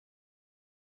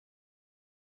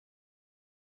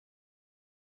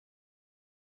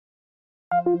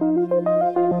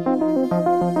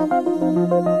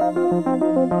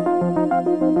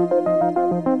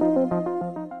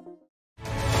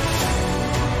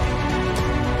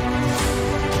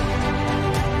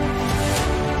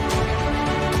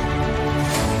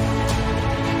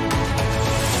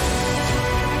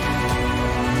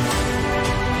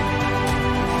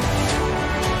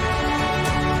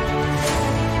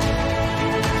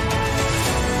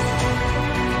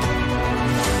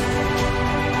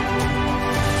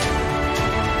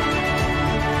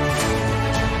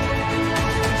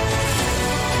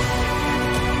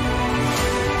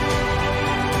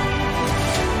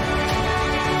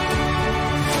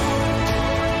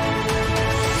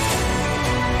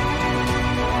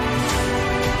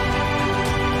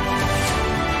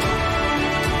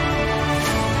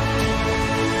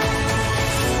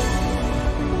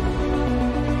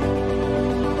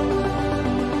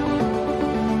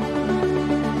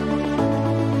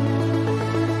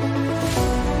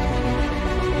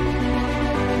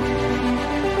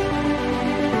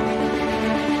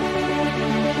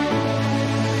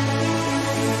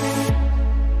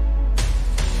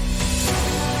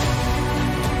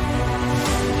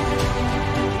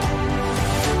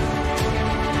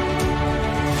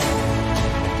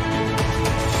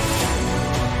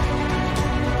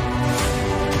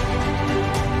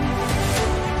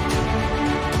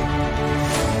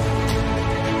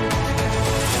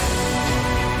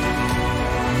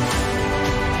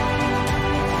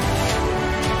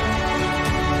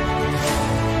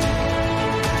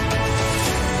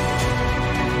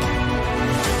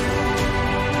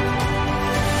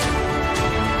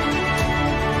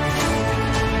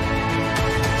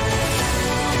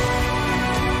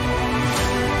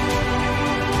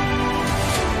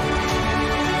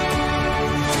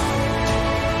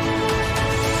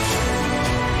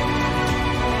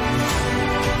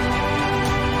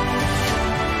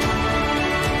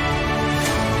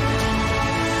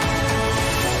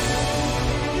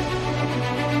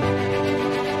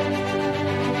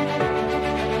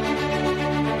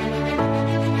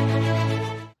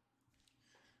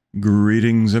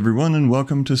Greetings, everyone, and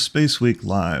welcome to SpaceWeek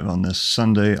Live on this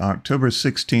Sunday, October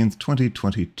 16th,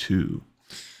 2022.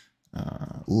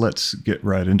 Let's get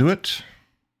right into it.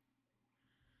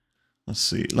 Let's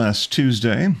see. Last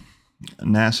Tuesday,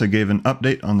 NASA gave an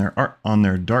update on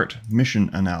their DART mission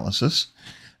analysis.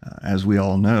 As we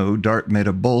all know, DART made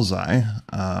a bullseye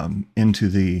into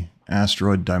the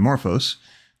asteroid Dimorphos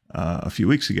a few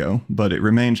weeks ago, but it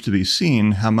remains to be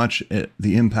seen how much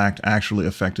the impact actually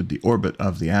affected the orbit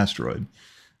of the asteroid.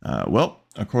 Well,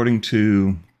 according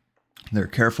to their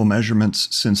careful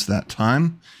measurements since that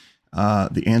time,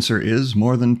 the answer is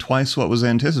more than twice what was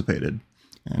anticipated.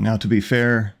 And now, to be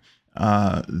fair,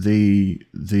 the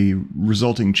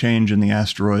resulting change in the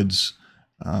asteroid's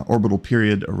orbital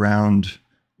period around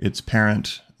its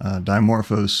parent,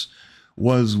 Dimorphos,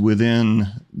 was within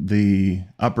the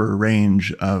upper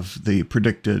range of the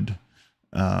predicted,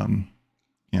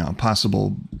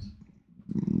 possible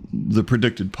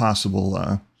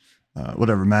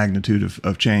whatever magnitude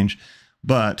of change,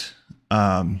 but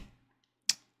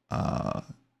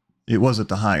it was at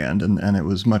the high end, and it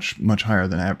was much higher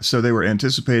than average. So they were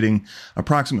anticipating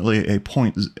approximately a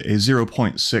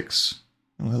 0.6.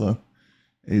 Oh, hello,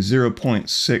 a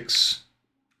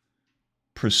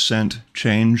 0.6%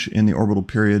 change in the orbital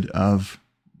period of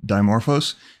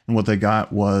Dimorphos, and what they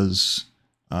got was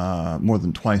more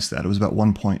than twice that. It was about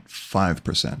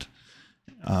 1.5%.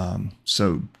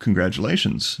 So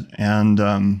congratulations. And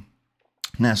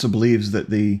NASA believes that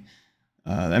they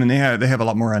have a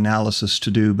lot more analysis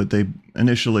to do, but their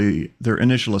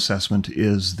initial assessment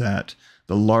is that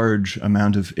the large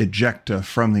amount of ejecta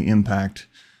from the impact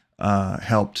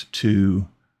helped to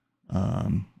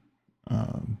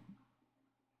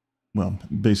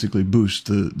basically boost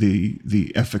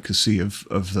the efficacy of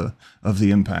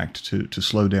the impact to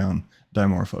slow down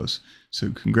Dimorphos.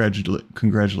 So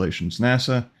congratulations,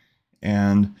 NASA.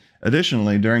 And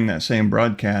additionally, during that same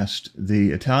broadcast,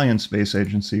 the Italian Space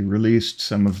Agency released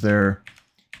some of their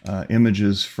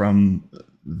images from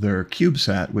their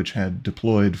CubeSat, which had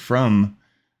deployed from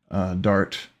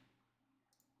DART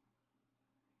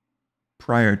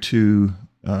prior to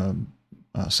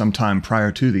sometime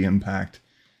prior to the impact.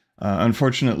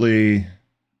 Unfortunately,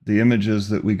 the images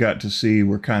that we got to see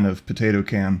were kind of potato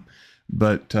cam,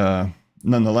 but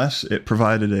nonetheless, it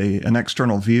provided an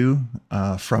external view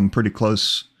from pretty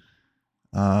close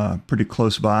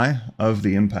by of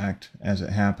the impact as it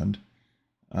happened.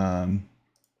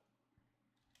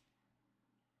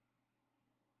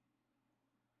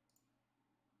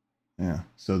 Yeah,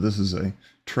 so this is a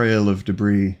trail of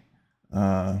debris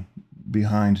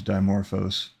behind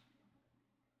Dimorphos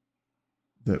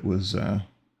that was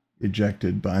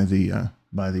ejected by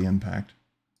the impact.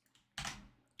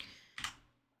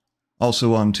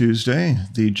 Also on Tuesday,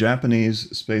 the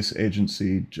Japanese Space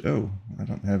Agency, oh, I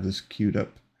don't have this queued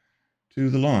up to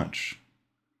the launch.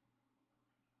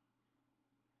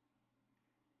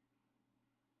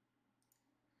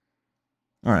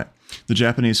 All right. The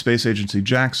Japanese Space Agency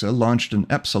JAXA launched an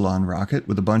Epsilon rocket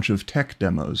with a bunch of tech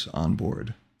demos on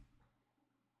board.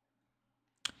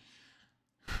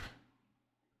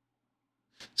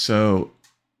 So,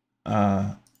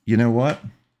 you know what?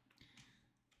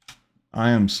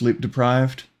 I am sleep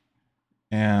deprived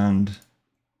and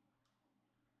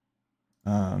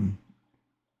a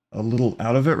little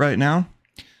out of it right now.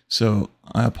 So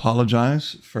I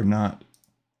apologize for not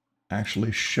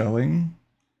actually showing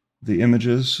the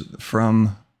images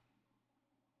from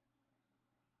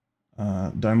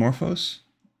Dimorphos.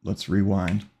 Let's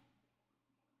rewind.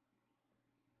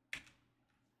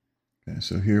 Okay,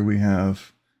 so here we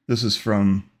have, this is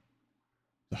from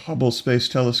the Hubble Space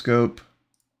Telescope.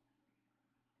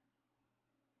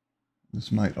 This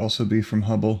might also be from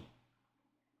Hubble.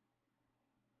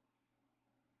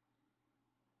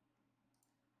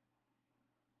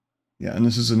 Yeah, and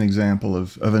this is an example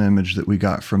of an image that we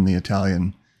got from the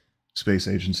Italian Space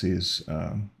Agency's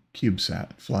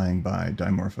CubeSat flying by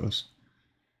Dimorphos.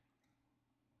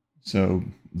 So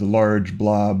the large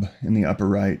blob in the upper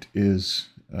right is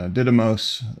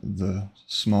Didymos. The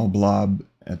small blob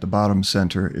at the bottom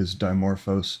center is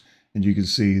Dimorphos. And you can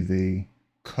see the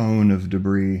cone of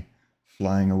debris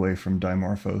flying away from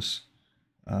Dimorphos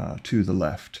to the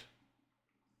left.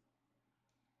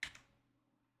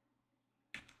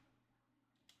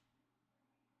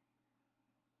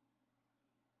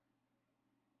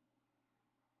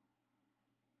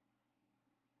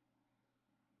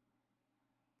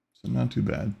 So not too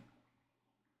bad.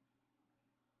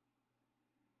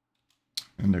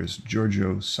 And there's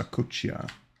Giorgio Sacoccia.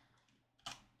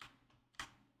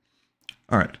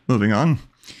 All right, moving on.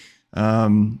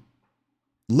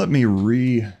 Let me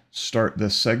restart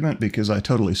this segment because I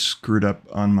totally screwed up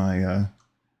on my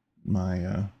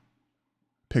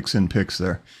picks and picks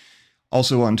there.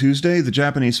 Also on Tuesday, the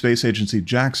Japanese Space Agency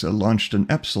JAXA launched an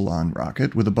Epsilon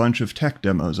rocket with a bunch of tech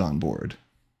demos on board.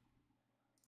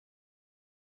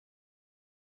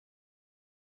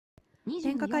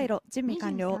 点火回路準備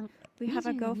完了。We have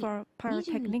a go for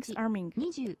pyrotechnics arming.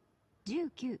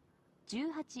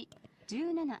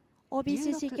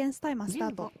 OBC sequence timer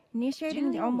start.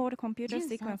 Initiating the onboard computer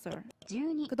sequencer.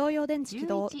 駆動用電池起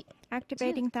動。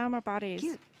Activating thermal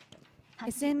batteries.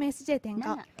 SMSJ 点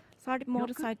火。Third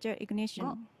mode sidechar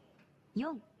ignition.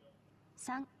 4、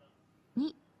3、2、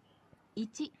1、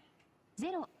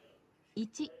0、1、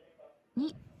2、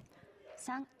3。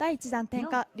第1弾点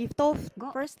火。リフトオフ。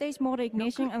First stage mode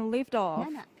ignition and lift off.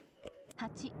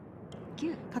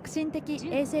 革新的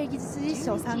衛星技術実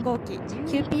証3号機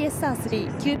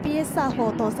QPSR-3、QPSR-4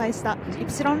 を搭載したイ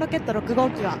プシロンロケット6号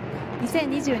機は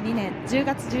2022年10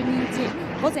月12日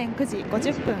午前9時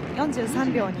50分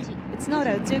43秒に内之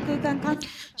浦宇宙空間観測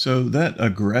So that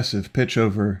aggressive pitch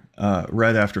over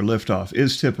right after liftoff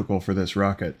is typical for this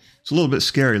rocket. It's a little bit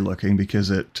scary looking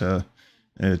because it's a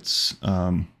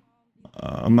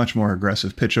much more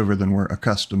aggressive pitch over than we're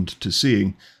accustomed to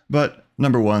seeing. But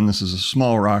number one, this is a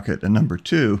small rocket, and number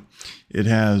two, it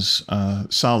has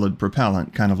solid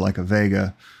propellant, kind of like a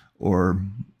Vega or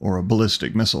a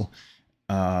ballistic missile,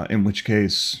 in which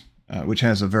case, which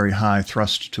has a very high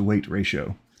thrust to weight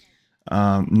ratio.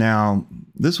 Now,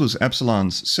 this was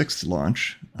Epsilon's 6th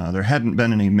launch. There hadn't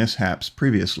been any mishaps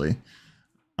previously.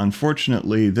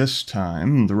 Unfortunately, this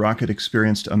time, the rocket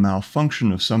experienced a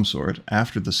malfunction of some sort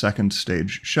after the second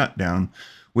stage shutdown,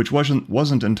 which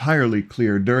wasn't entirely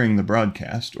clear during the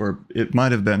broadcast, or it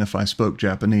might have been if I spoke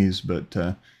Japanese, but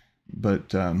at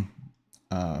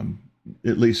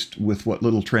least with what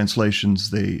little translations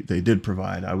they did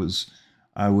provide, I was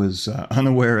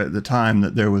unaware at the time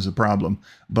that there was a problem.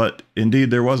 But indeed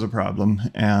there was a problem,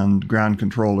 and ground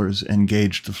controllers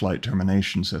engaged the flight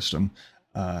termination system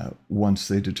once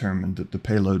they determined that the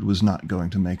payload was not going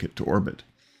to make it to orbit.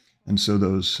 And so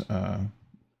those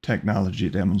technology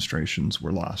demonstrations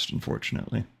were lost,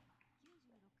 unfortunately.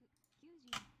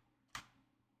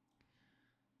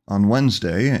 On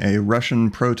Wednesday, a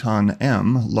Russian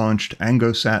Proton-M launched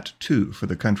Angosat-2 for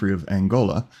the country of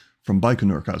Angola from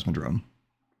Baikonur Cosmodrome.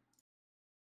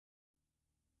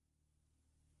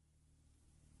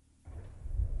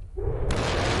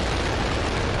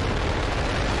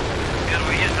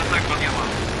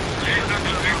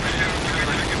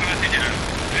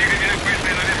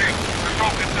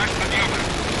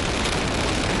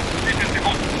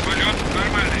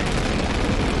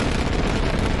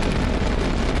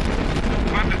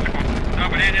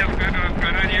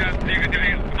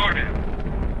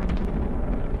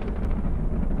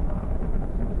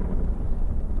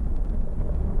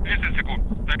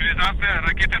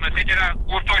 ракеты-носителя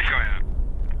устойчивая.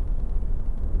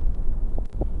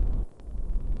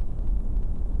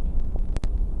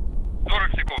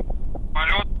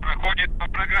 Полет проходит по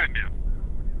программе.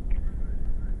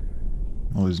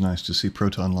 Always nice to see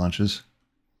Proton launches.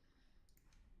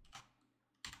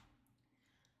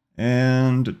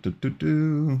 And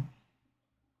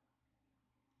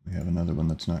we have another one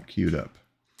that's not queued up.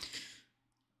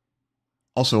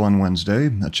 Also on Wednesday,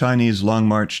 a Chinese Long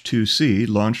March 2C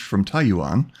launched from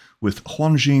Taiyuan with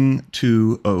Huanjing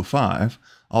 205,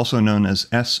 also known as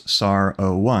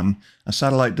SSAR-01, a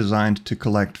satellite designed to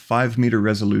collect 5-meter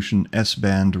resolution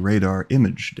S-band radar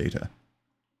image data.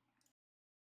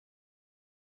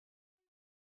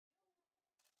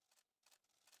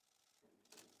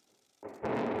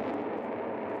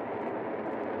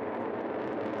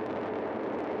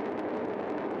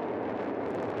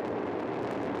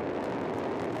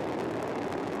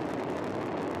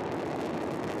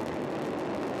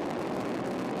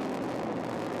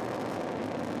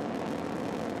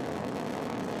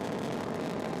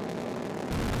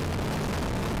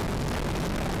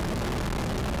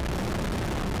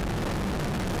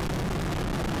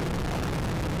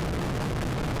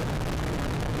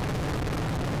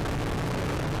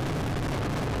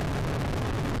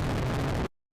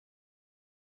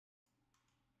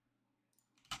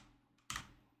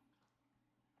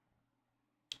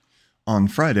 On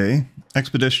Friday,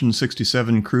 Expedition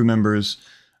 67 crew members,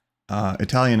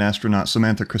 Italian astronaut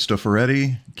Samantha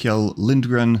Cristoforetti, Kjell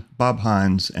Lindgren, Bob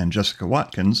Hines, and Jessica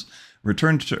Watkins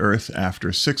returned to Earth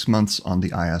after 6 months on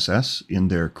the ISS in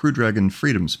their Crew Dragon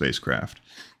Freedom spacecraft,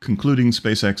 concluding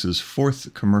SpaceX's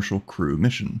 4th commercial crew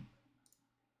mission.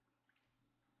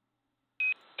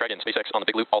 Dragon, SpaceX on the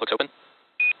big loop, all looks open.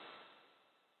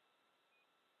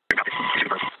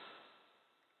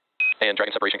 And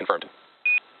Dragon separation confirmed.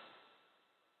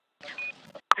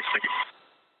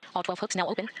 All 12 hooks now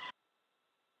open.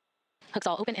 Hooks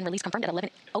all open and release confirmed at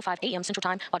 11:05 a.m. Central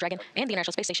Time, while Dragon and the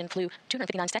International Space Station flew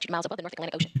 259 statute miles above the North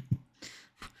Atlantic Ocean.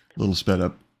 A little sped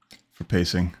up for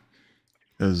pacing,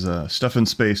 because stuff in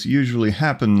space usually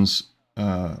happens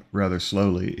rather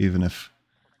slowly, even if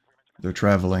they're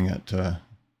traveling at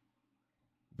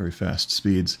very fast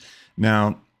speeds.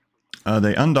 Now,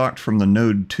 they undocked from the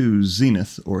Node 2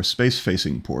 Zenith, or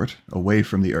space-facing port, away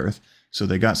from the Earth, so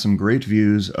they got some great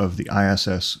views of the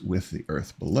ISS with the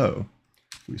Earth below.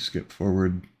 If we skip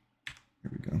forward,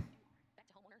 here we go. Back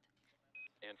to home on Earth.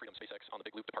 And Freedom SpaceX on the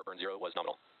big loop, depart burn 0 was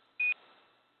nominal.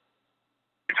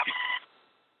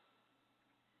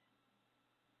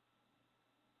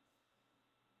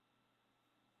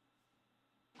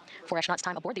 For astronauts'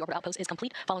 time aboard the orbital outpost is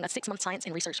complete following a 6-month science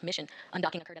and research mission.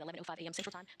 Undocking occurred at 11:05 a.m.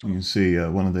 Central Time. You can see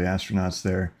one of the astronauts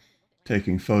there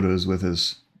taking photos with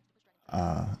his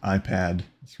iPad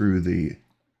through the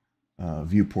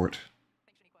viewport.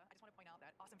 I just want to point out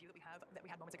that awesome view that we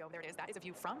had moments ago. There it is. That is a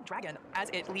view from Dragon as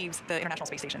it leaves the International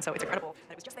Space Station. So it's incredible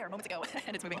that it was just there moments ago,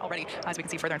 and it's moving already, as we can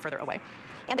see, further and further away.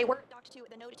 And they were docked to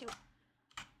the Node 2.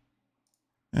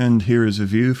 And here is a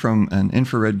view from an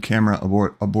infrared camera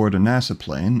aboard a NASA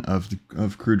plane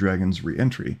of Crew Dragon's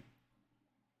re-entry.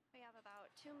 We have about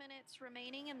 2 minutes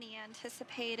remaining in the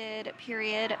anticipated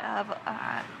period of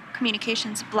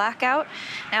communications blackout.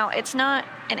 Now, it's not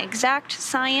an exact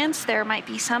science. There might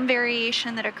be some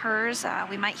variation that occurs.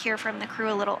 We might hear from the crew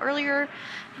a little earlier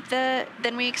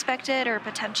than we expected, or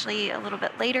potentially a little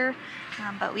bit later.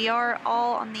 But we are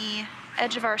all on the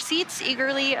edge of our seats,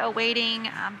 eagerly awaiting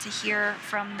to hear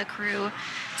from the crew.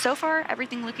 So far,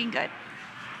 everything looking good.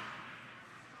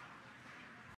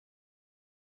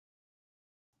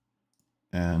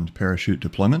 And parachute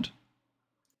deployment.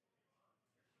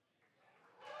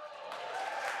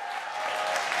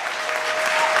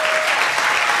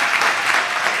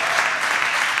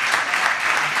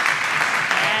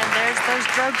 And there's those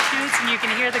drogue chutes, and you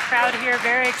can hear the crowd here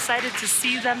very excited to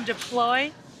see them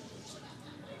deploy.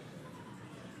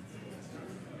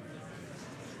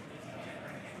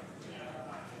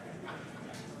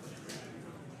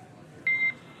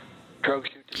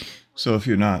 So if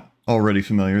you're not already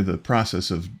familiar, the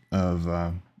process or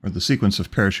the sequence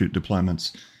of parachute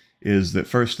deployments is that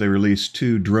first they release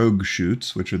 2 drogue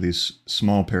chutes, which are these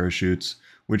small parachutes,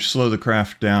 which slow the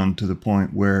craft down to the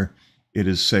point where it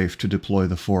is safe to deploy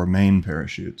the 4 main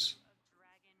parachutes.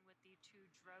 Dragon with the 2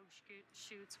 drogue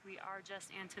chutes. We are just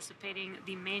anticipating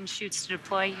the main chutes to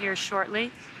deploy here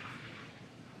shortly.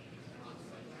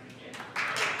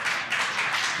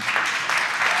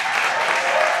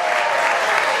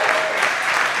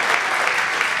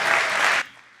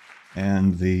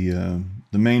 And the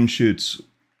main chutes,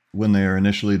 when they are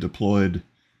initially deployed,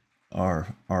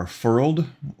 are furled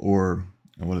or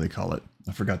what do they call it?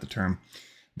 I forgot the term.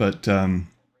 But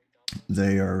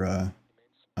they are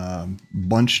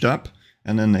bunched up,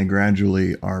 and then they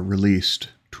gradually are released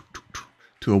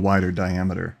to a wider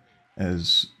diameter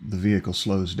as the vehicle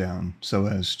slows down, so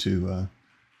as to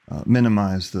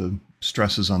minimize the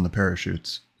stresses on the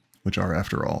parachutes, which are,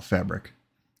 after all, fabric,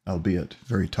 albeit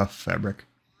very tough fabric.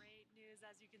 Great news,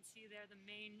 as you can see there, the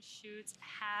main chutes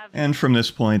have... And from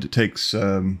this point, it takes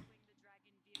a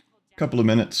couple of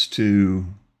minutes to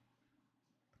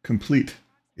complete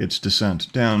its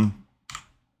descent down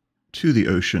to the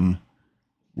ocean,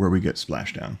 where we get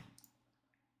splashdown.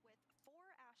 With 4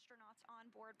 astronauts on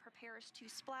board prepares to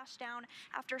splash down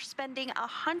after spending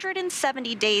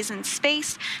 170 days in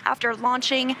space after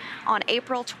launching on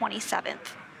April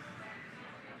 27th.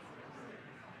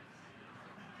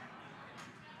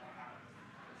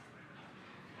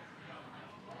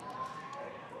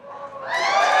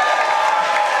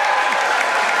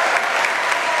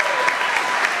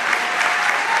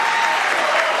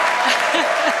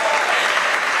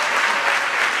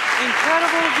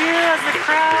 Incredible view as the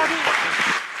crowd.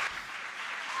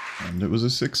 And it was a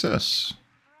success.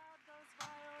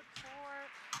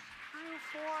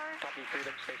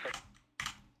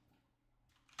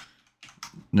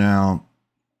 Now,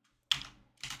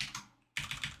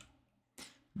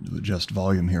 adjust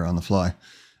volume here on the fly.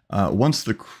 Once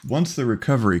the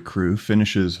recovery crew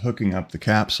finishes hooking up the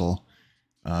capsule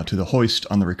to the hoist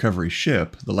on the recovery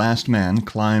ship, the last man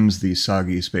climbs the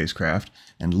soggy spacecraft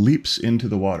and leaps into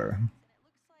the water. It looks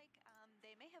like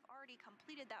they may have already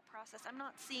completed that process. I'm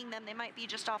not seeing them. They might be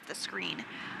just off the screen.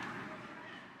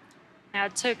 Now,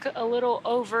 it took a little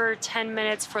over 10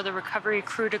 minutes for the recovery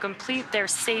crew to complete their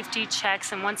safety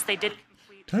checks, and once they did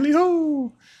complete...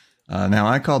 Tally-ho! Now,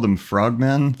 I call them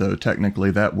frogmen, though technically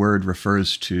that word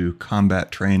refers to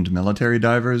combat-trained military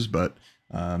divers, but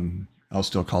I'll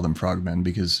still call them frogmen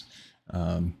because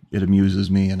it amuses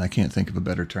me and I can't think of a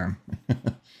better term.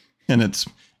 And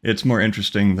it's more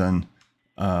interesting than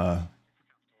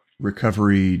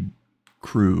recovery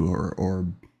crew or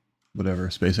whatever,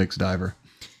 SpaceX diver.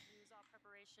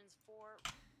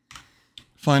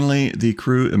 Finally, the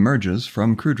crew emerges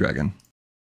from Crew Dragon.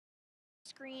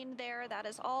 Screen there, that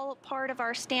is all part of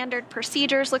our standard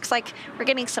procedures. Looks like we're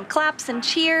getting some claps and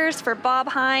cheers for Bob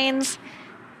Hines.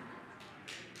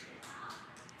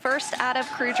 First out of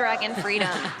Crew Dragon freedom.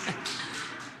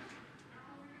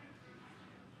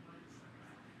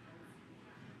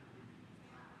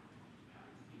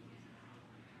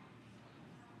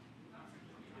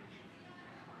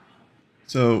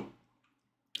 So,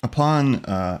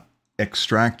 upon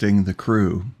extracting the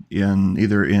crew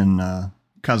either in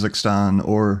Kazakhstan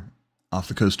or off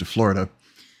the coast of Florida,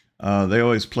 they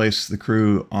always place the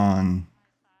crew on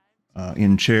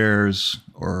in chairs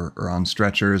or on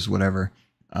stretchers, whatever.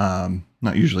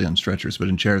 Not usually on stretchers, but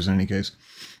in chairs in any case,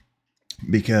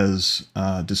 because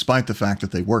despite the fact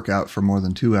that they work out for more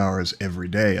than 2 hours every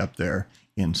day up there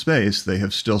in space, they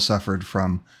have still suffered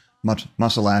from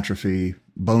muscle atrophy,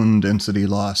 bone density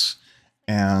loss,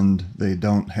 and they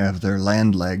don't have their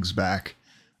land legs back.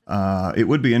 It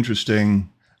would be interesting.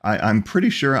 I'm pretty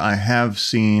sure I have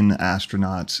seen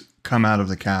astronauts come out of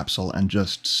the capsule and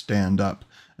just stand up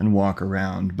and walk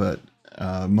around, but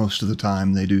most of the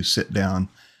time they do sit down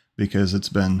because it's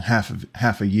been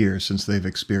half a year since they've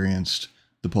experienced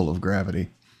the pull of gravity.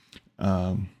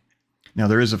 Now,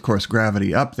 there is, of course,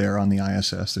 gravity up there on the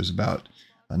ISS. There's about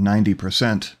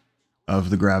 90% of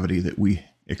the gravity that we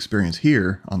experience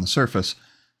here on the surface.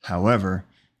 However,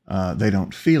 they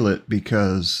don't feel it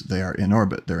because they are in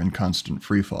orbit. They're in constant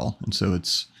free fall. And so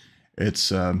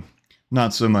it's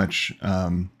not so much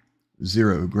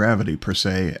zero gravity per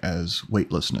se as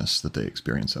weightlessness that they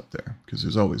experience up there, because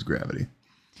there's always gravity.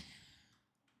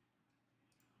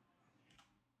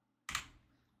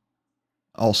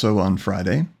 Also on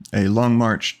Friday, a Long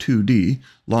March 2D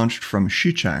launched from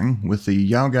Xichang with the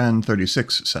Yaogan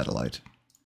 36 satellite.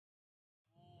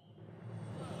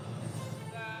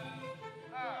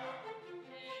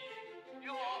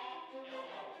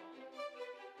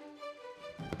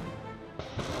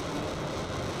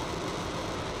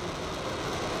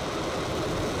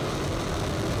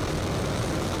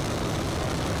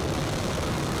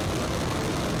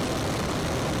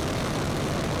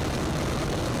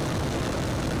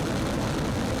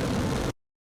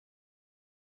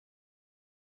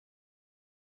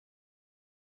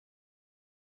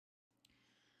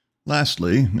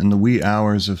 Lastly, in the wee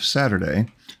hours of Saturday,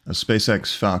 a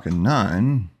SpaceX Falcon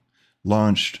 9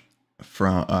 launched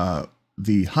from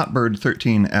the Hotbird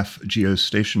 13F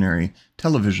geostationary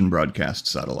television broadcast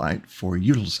satellite for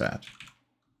Eutelsat.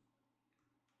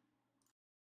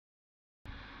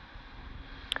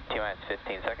 T-minus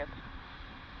 15 seconds.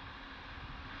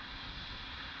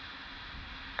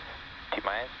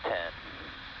 T-minus 10,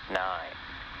 9,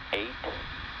 8,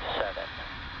 7,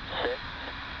 6,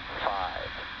 5,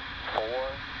 4,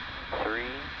 3,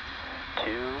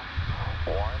 2,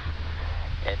 1.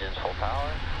 Engines full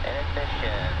power and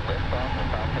ignition. Lift off of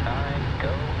Falcon 9.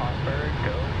 Go Hotbird,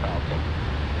 go Falcon.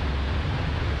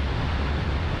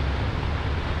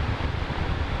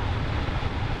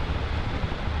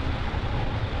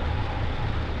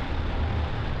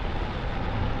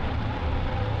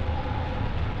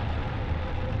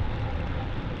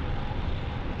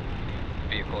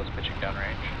 Vehicle is pitching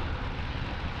downrange.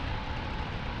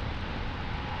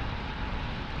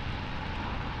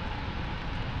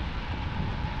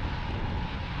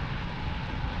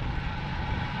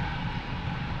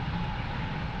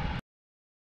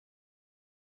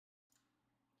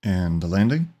 And the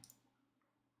landing?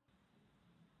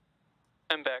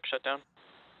 MVAC shutdown.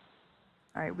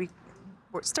 All right, we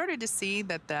started to see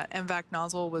that the MVAC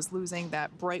nozzle was losing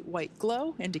that bright white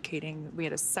glow, indicating we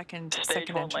had a second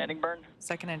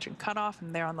engine cutoff.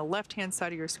 And there on the left-hand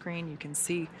side of your screen, you can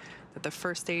see that the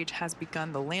first stage has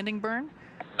begun the landing burn.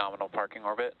 Nominal parking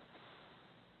orbit.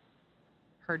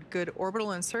 Heard good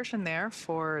orbital insertion there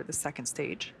for the second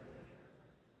stage.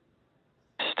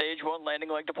 Stage 1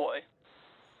 landing leg deploy.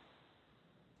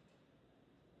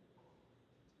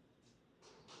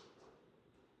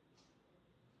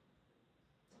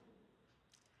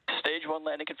 Stage 1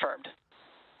 landing confirmed.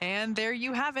 And there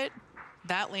you have it.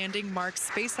 That landing marks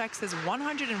SpaceX's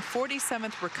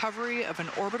 147th recovery of an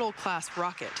orbital class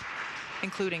rocket,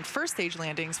 including first stage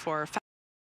landings for.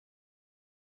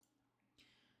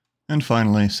 And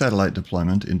finally, satellite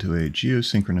deployment into a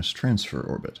geosynchronous transfer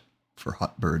orbit for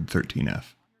Hotbird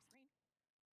 13F.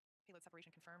 Payload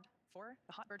separation confirmed for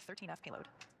the Hotbird 13F payload.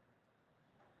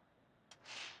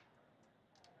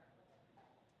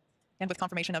 And with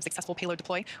confirmation of successful payload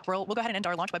deploy, we'll go ahead and end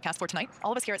our launch webcast for tonight.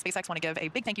 All of us here at SpaceX want to give a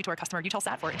big thank you to our customer,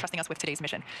 Eutelsat, for entrusting us with today's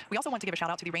mission. We also want to give a shout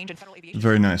out to the range and federal aviation.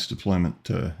 Very nice deployment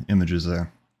images there.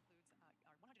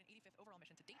 Our 185th overall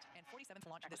mission to date and 47th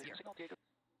launch this year.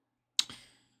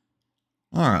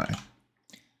 All right.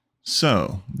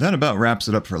 So that about wraps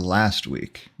it up for last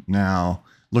week. Now,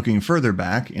 looking further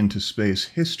back into space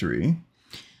history,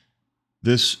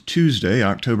 this Tuesday,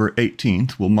 October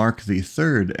 18th, will mark the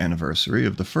 3rd anniversary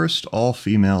of the first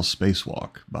all-female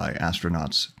spacewalk by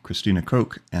astronauts Christina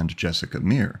Koch and Jessica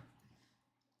Meir,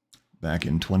 back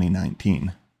in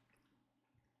 2019.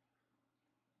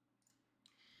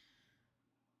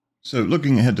 So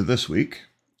looking ahead to this week,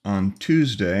 on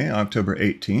Tuesday, October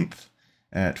 18th,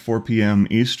 at 4 p.m.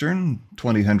 Eastern,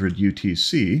 2000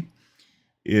 UTC,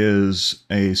 is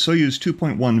a Soyuz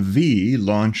 2.1V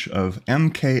launch of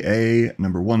MKA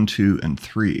number 1, 2, and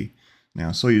 3. Now,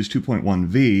 Soyuz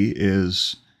 2.1V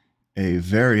is a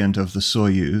variant of the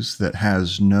Soyuz that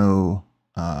has no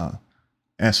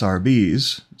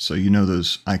SRBs, so you know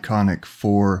those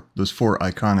four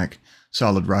iconic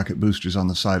solid rocket boosters on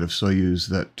the side of Soyuz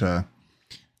that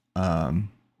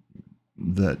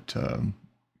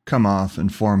come off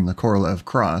and form the Korolev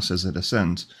cross as it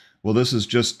ascends. Well, this is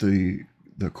just the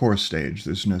core stage.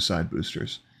 There's no side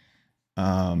boosters.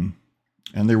 And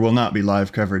there will not be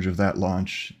live coverage of that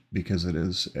launch because it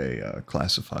is a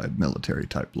classified military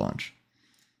type launch.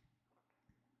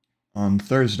 On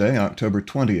Thursday, October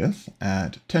 20th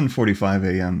at 10:45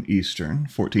 a.m. Eastern,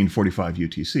 14:45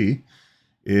 UTC,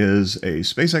 is a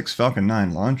SpaceX Falcon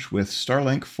 9 launch with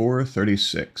Starlink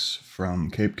 436 from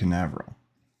Cape Canaveral.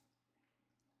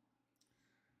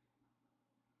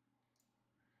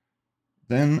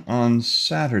 Then on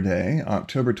Saturday,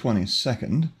 October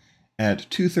 22nd, at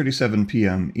 2:37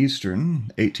 p.m.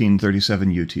 Eastern,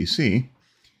 18:37 UTC,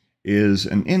 is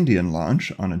an Indian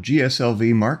launch on a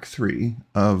GSLV Mark III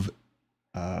of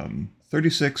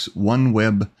 36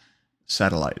 OneWeb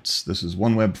satellites. This is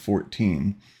OneWeb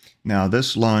 14. Now,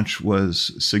 this launch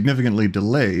was significantly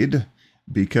delayed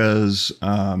because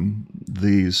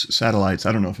these satellites,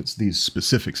 I don't know if it's these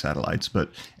specific satellites,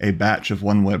 but a batch of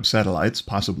OneWeb satellites,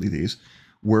 possibly these,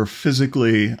 were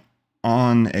physically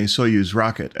on a Soyuz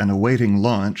rocket and awaiting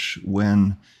launch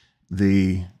when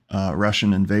the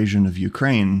Russian invasion of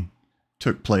Ukraine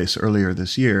took place earlier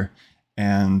this year.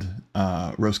 And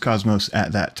Roscosmos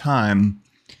at that time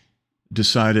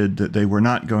decided that they were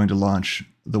not going to launch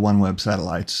the OneWeb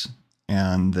satellites,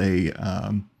 and they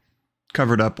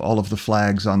covered up all of the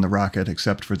flags on the rocket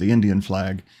except for the Indian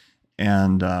flag,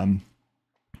 and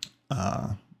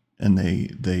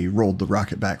they rolled the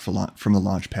rocket back from the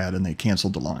launch pad, and they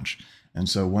canceled the launch. And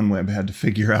so OneWeb had to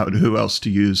figure out who else to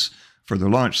use for their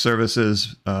launch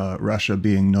services, Russia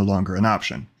being no longer an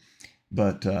option.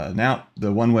 But now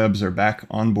the OneWebs are back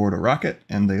on board a rocket,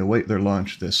 and they await their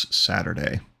launch this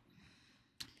Saturday.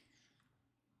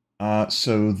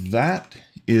 So that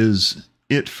is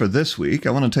it for this week.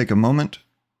 I want to take a moment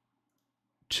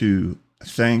to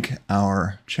thank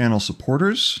our channel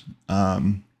supporters,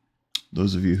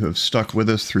 those of you who have stuck with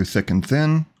us through thick and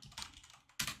thin,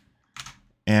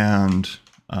 and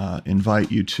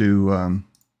invite you to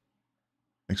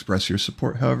express your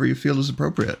support however you feel is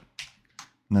appropriate.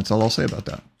 And that's all I'll say about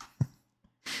that.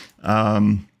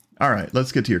 All right,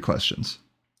 let's get to your questions.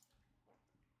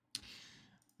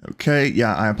 Okay,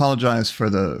 yeah, I apologize for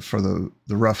the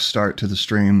rough start to the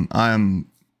stream. I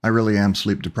really am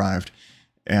sleep deprived,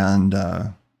 and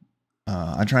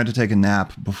I tried to take a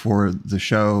nap before the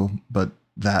show, but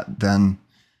that then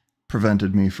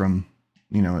prevented me from,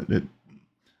 it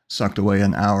sucked away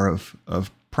an hour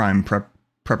of prime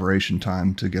preparation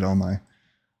time to get all my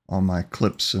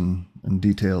clips and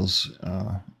details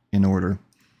in order.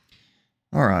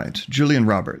 All right, Julian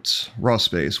Roberts, Raw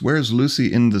Space. Where's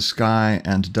Lucy in the sky,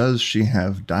 and does she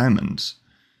have diamonds?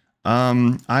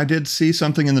 I did see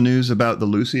something in the news about the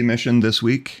Lucy mission this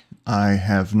week. I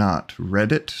have not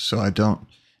read it, so I don't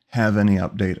have any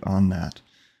update on that.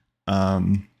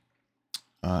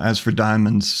 As for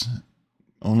diamonds,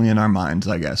 only in our minds,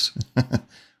 I guess.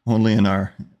 Only in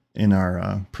our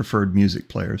preferred music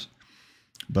players.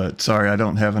 But sorry, I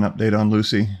don't have an update on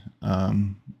Lucy.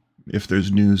 If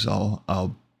there's news,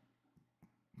 I'll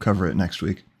cover it next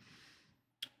week.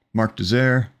 Mark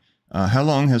Desire, how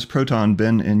long has Proton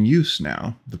been in use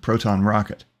now? The Proton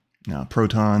rocket. Now,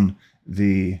 Proton,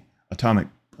 the atomic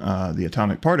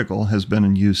particle, has been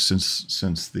in use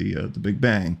since the Big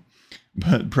Bang.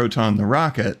 But Proton, the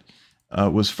rocket,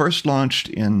 was first launched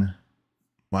in.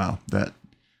 Wow, that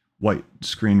white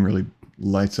screen really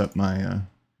lights up my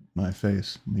my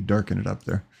face. Let me darken it up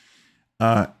there.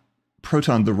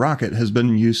 Proton, the rocket, has been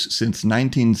in use since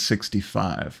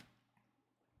 1965.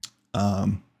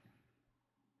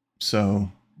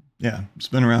 So, yeah, it's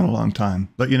been around a long time.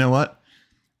 But you know what?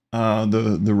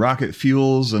 The rocket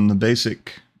fuels and the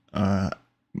basic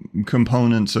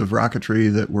components of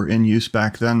rocketry that were in use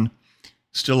back then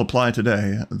still apply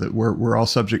today. That we're all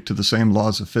subject to the same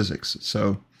laws of physics.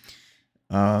 So,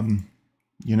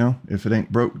 if it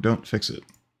ain't broke, don't fix it.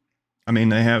 I mean,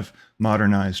 they have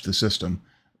modernized the system,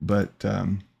 but,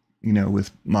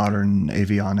 with modern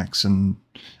avionics and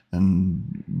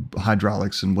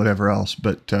hydraulics and whatever else.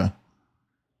 But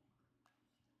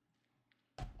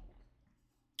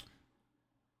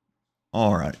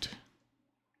all right.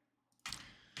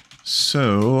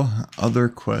 So, other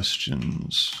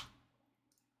questions.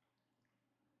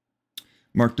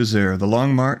 Mark Desire, the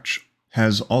Long March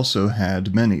has also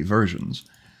had many versions.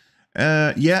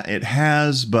 Yeah, it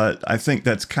has, but I think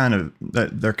they're kind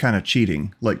of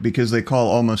cheating. Like, because they call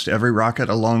almost every rocket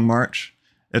a Long March.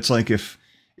 It's like if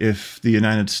the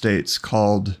United States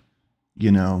called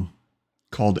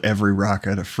every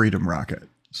rocket a Freedom rocket.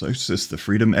 So it's just the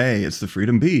Freedom A, it's the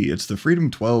Freedom B, it's the Freedom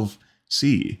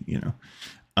 12C,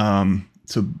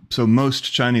 So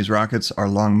most Chinese rockets are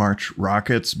Long March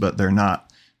rockets, but they're not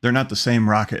the same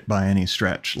rocket by any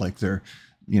stretch. Like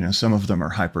some of them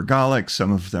are hypergolic,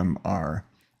 some of them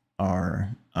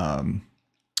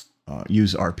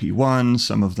use RP1,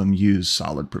 some of them use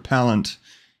solid propellant.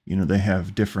 They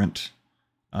have different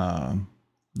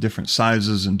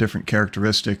sizes and different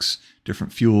characteristics,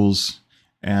 different fuels,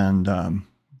 and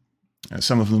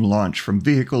some of them launch from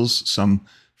vehicles, some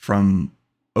from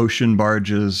ocean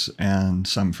barges, and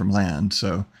some from land.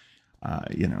 So,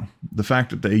 the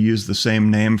fact that they use the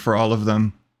same name for all of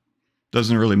them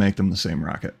doesn't really make them the same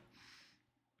rocket.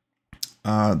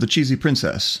 The Cheesy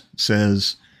Princess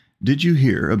says, did you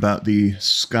hear about the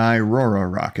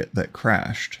Skyrora rocket that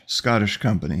crashed? Scottish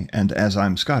company, and as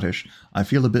I'm Scottish, I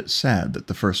feel a bit sad that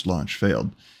the first launch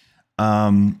failed.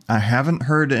 I haven't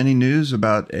heard any news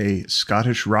about a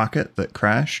Scottish rocket that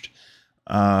crashed,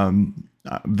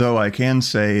 though I can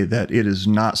say that it is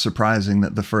not surprising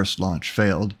that the first launch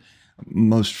failed.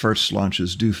 Most first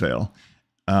launches do fail.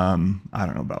 I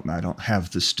don't know about, I don't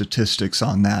have the statistics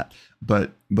on that,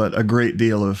 but a great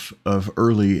deal of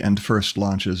early and first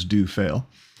launches do fail.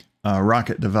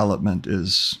 Rocket development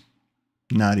is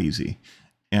not easy.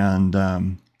 And,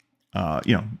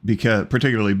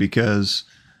 particularly because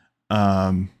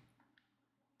what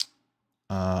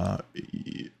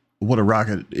a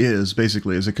rocket is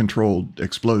basically is a controlled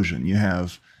explosion. You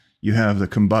have the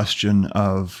combustion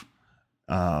of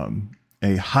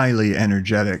a highly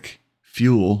energetic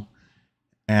fuel,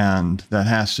 and that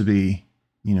has to be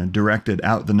directed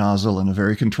out the nozzle in a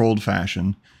very controlled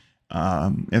fashion.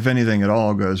 if anything at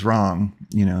all goes wrong,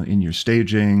 you know, in your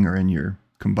staging or in your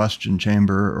combustion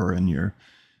chamber or in your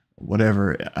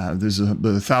whatever, there's a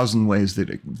 1,000 ways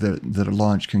that a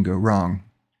launch can go wrong.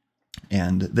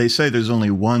 And they say there's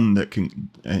only one that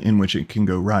in which it can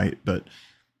go right, but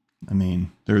I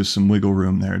mean, there's some wiggle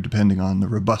room there depending on the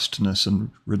robustness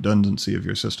and redundancy of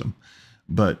your system.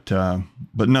 But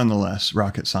nonetheless,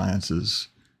 rocket science is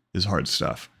hard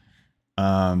stuff.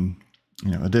 You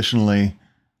know, additionally,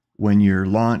 when you're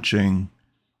launching,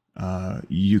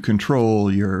 you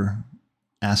control your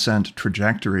ascent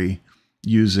trajectory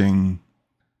using,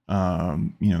 you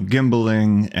know,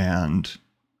 gimbaling and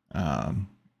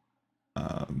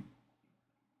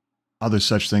other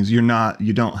such things. You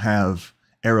don't have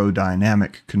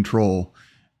aerodynamic control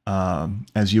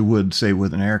as you would, say,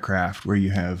 with an aircraft, where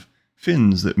you have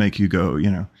fins that make you go, you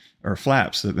know, or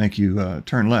flaps that make you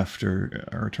turn left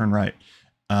or turn right.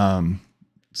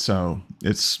 So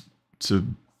it's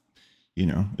you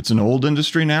know, it's an old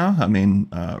industry now. I mean,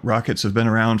 rockets have been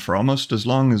around for almost as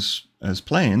long as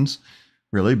planes,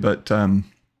 really, but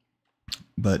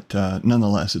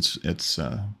nonetheless, it's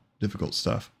difficult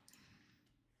stuff.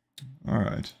 All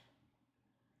right.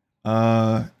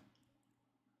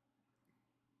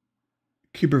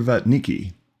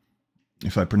 Kibervatniki,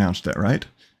 if I pronounced that right,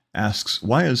 asks,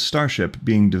 why is Starship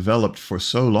being developed for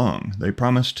so long? They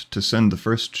promised to send the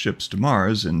first ships to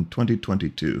Mars in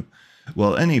 2022.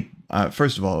 Well,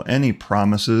 first of all, any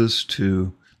promises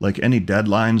to, like, any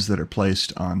deadlines that are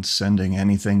placed on sending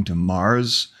anything to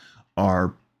Mars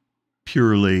are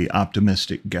purely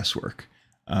optimistic guesswork.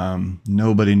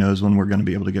 Nobody knows when we're going to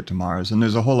be able to get to Mars, and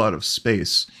there's a whole lot of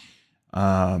space,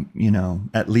 you know,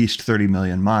 at least 30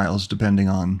 million miles, depending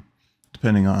on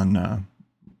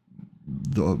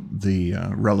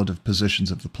the relative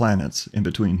positions of the planets in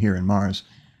between here and Mars.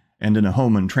 And in a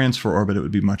home and transfer orbit, it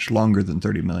would be much longer than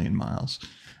 30 million miles.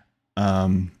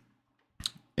 And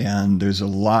there's a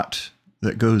lot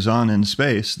that goes on in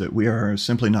space that we are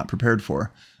simply not prepared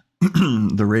for.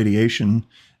 The radiation,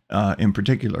 in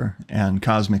particular, and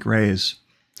cosmic rays.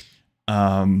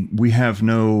 We have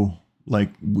no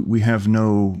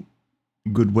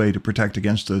good way to protect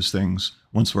against those things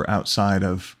once we're outside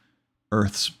of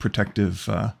Earth's protective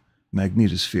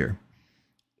magnetosphere.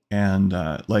 And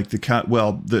like the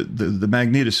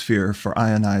magnetosphere for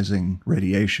ionizing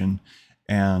radiation,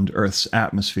 and Earth's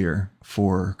atmosphere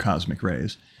for cosmic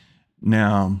rays.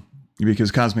 Now, because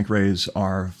cosmic rays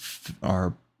are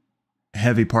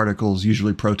heavy particles,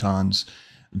 usually protons,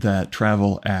 that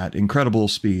travel at incredible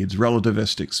speeds,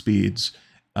 relativistic speeds,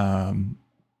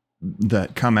 that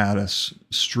come at us,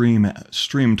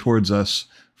 stream towards us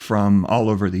from all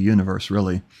over the universe,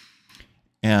 really.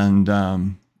 And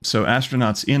so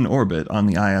astronauts in orbit on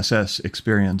the ISS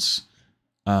experience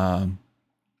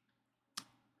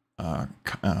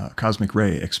cosmic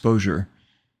ray exposure,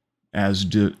 as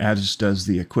does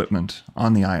the equipment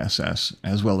on the ISS,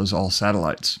 as well as all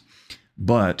satellites.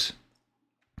 But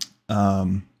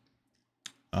in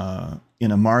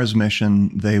a Mars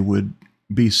mission, they would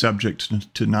be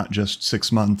subject to not just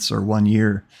 6 months or 1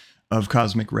 year of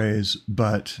cosmic rays,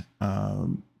 but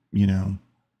you know,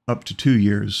 up to 2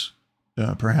 years,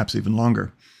 perhaps even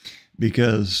longer,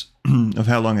 because of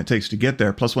how long it takes to get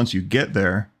there. Plus, once you get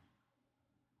there,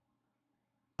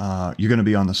 you're going to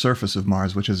be on the surface of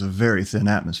Mars, which is a very thin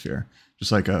atmosphere,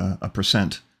 just like a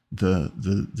percent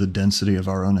the density of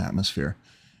our own atmosphere.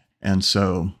 And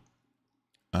so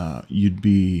you'd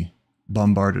be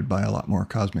bombarded by a lot more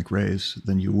cosmic rays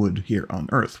than you would here on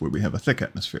Earth, where we have a thick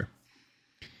atmosphere.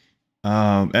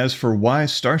 As for why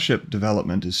Starship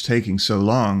development is taking so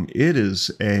long, it is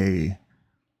a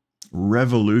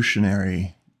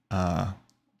revolutionary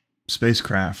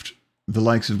spacecraft, the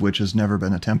likes of which has never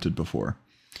been attempted before.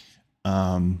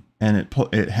 And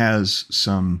it has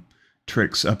some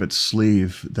tricks up its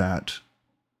sleeve that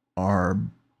are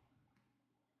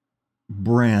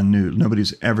brand new.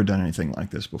 Nobody's ever done anything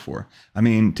like this before. I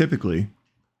mean, typically,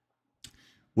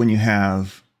 when you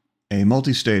have a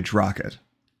multi-stage rocket,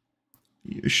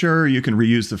 sure, you can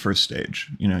reuse the first stage.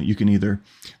 You know, you can either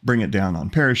bring it down on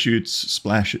parachutes,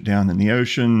 splash it down in the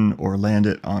ocean, or land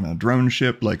it on a drone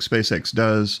ship like SpaceX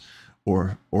does,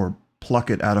 or pluck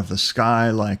it out of the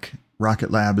sky like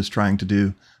Rocket Lab is trying to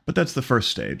do. But that's the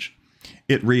first stage.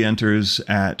 It re-enters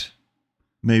at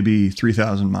maybe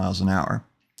 3,000 miles an hour.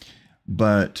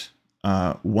 But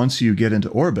once you get into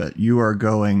orbit, you are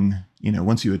going, you know,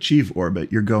 once you achieve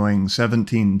orbit, you're going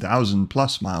 17,000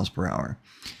 plus miles per hour.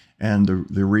 And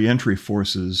the re-entry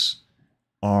forces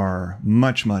are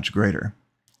much, much greater.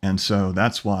 And so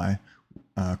that's why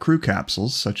crew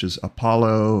capsules such as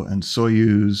Apollo and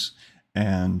Soyuz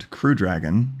and Crew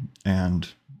Dragon and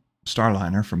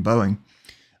Starliner from Boeing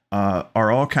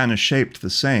are all kind of shaped the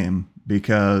same,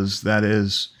 because that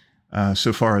is,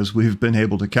 so far as we've been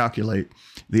able to calculate,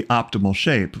 the optimal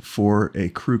shape for a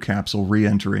crew capsule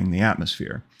re-entering the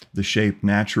atmosphere. The shape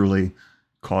naturally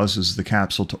causes the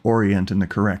capsule to orient in the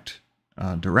correct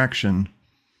direction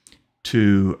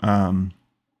to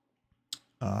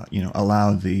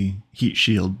allow the heat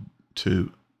shield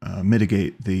to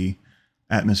mitigate the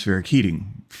atmospheric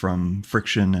heating from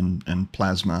friction and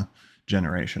plasma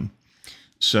generation.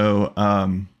 So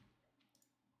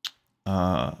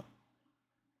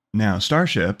now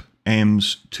Starship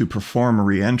aims to perform a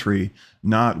re-entry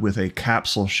not with a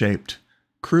capsule-shaped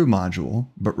crew module,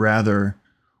 but rather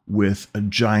with a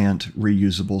giant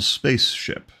reusable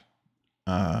spaceship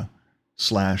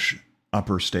slash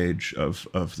upper stage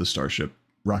of the Starship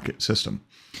rocket system.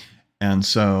 And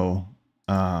so,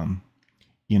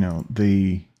 you know,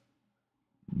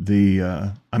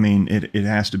 I mean, it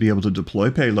has to be able to deploy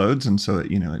payloads, and so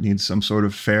it needs some sort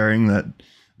of fairing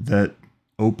that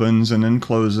opens and then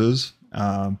closes.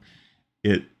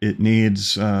 It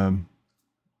needs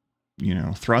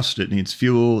thrust, it needs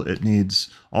fuel, it needs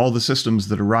all the systems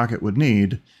that a rocket would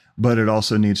need, but it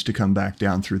also needs to come back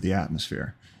down through the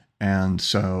atmosphere. And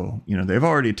so, they've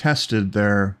already tested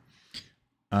their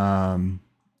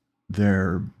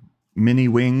mini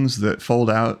wings that fold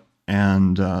out,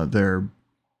 and their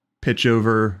pitch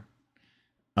over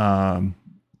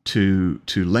to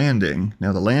landing.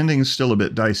 Now the landing is still a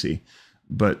bit dicey,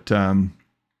 but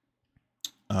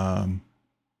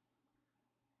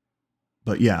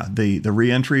yeah, the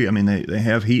re-entry, I mean, they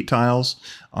have heat tiles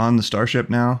on the Starship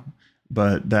now,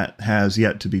 but that has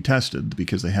yet to be tested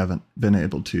because they haven't been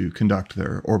able to conduct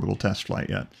their orbital test flight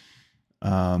yet.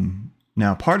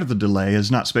 Now, part of the delay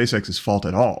is not SpaceX's fault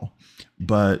at all,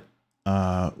 but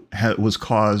was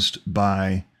caused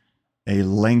by a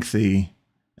lengthy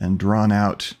and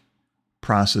drawn-out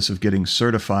process of getting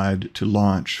certified to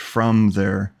launch from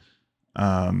their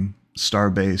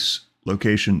Starbase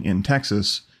location in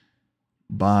Texas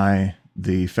by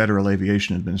the Federal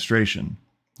Aviation Administration.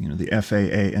 The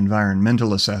FAA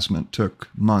environmental assessment took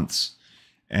months,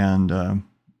 and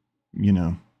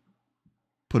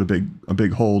put a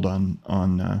big hold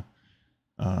on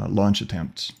launch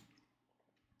attempts.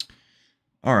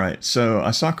 All right, so I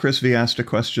saw Chris V asked a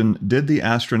question: did the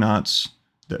astronauts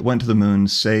that went to the moon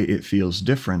say it feels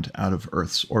different out of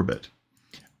Earth's orbit?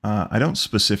 I don't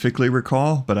specifically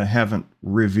recall, but I haven't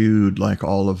reviewed like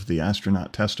all of the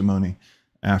astronaut testimony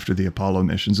after the Apollo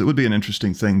missions. It would be an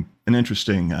interesting thing, an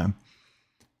interesting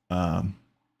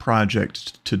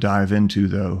project to dive into,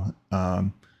 though.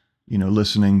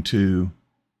 Listening to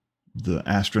the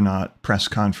astronaut press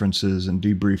conferences and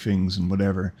debriefings and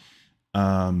whatever,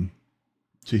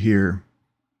 to hear,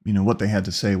 what they had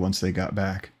to say once they got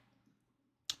back.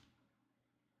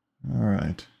 All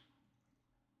right.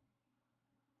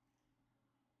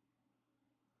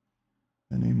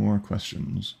 Any more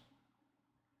questions?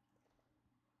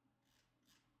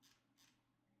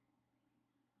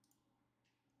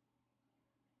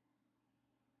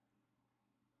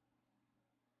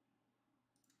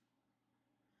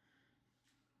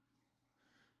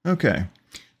 Okay,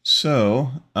 so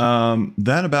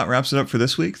that about wraps it up for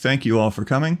this week. Thank you all for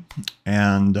coming,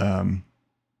 and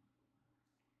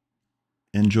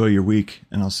enjoy your week,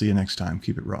 and I'll see you next time.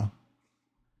 Keep it raw.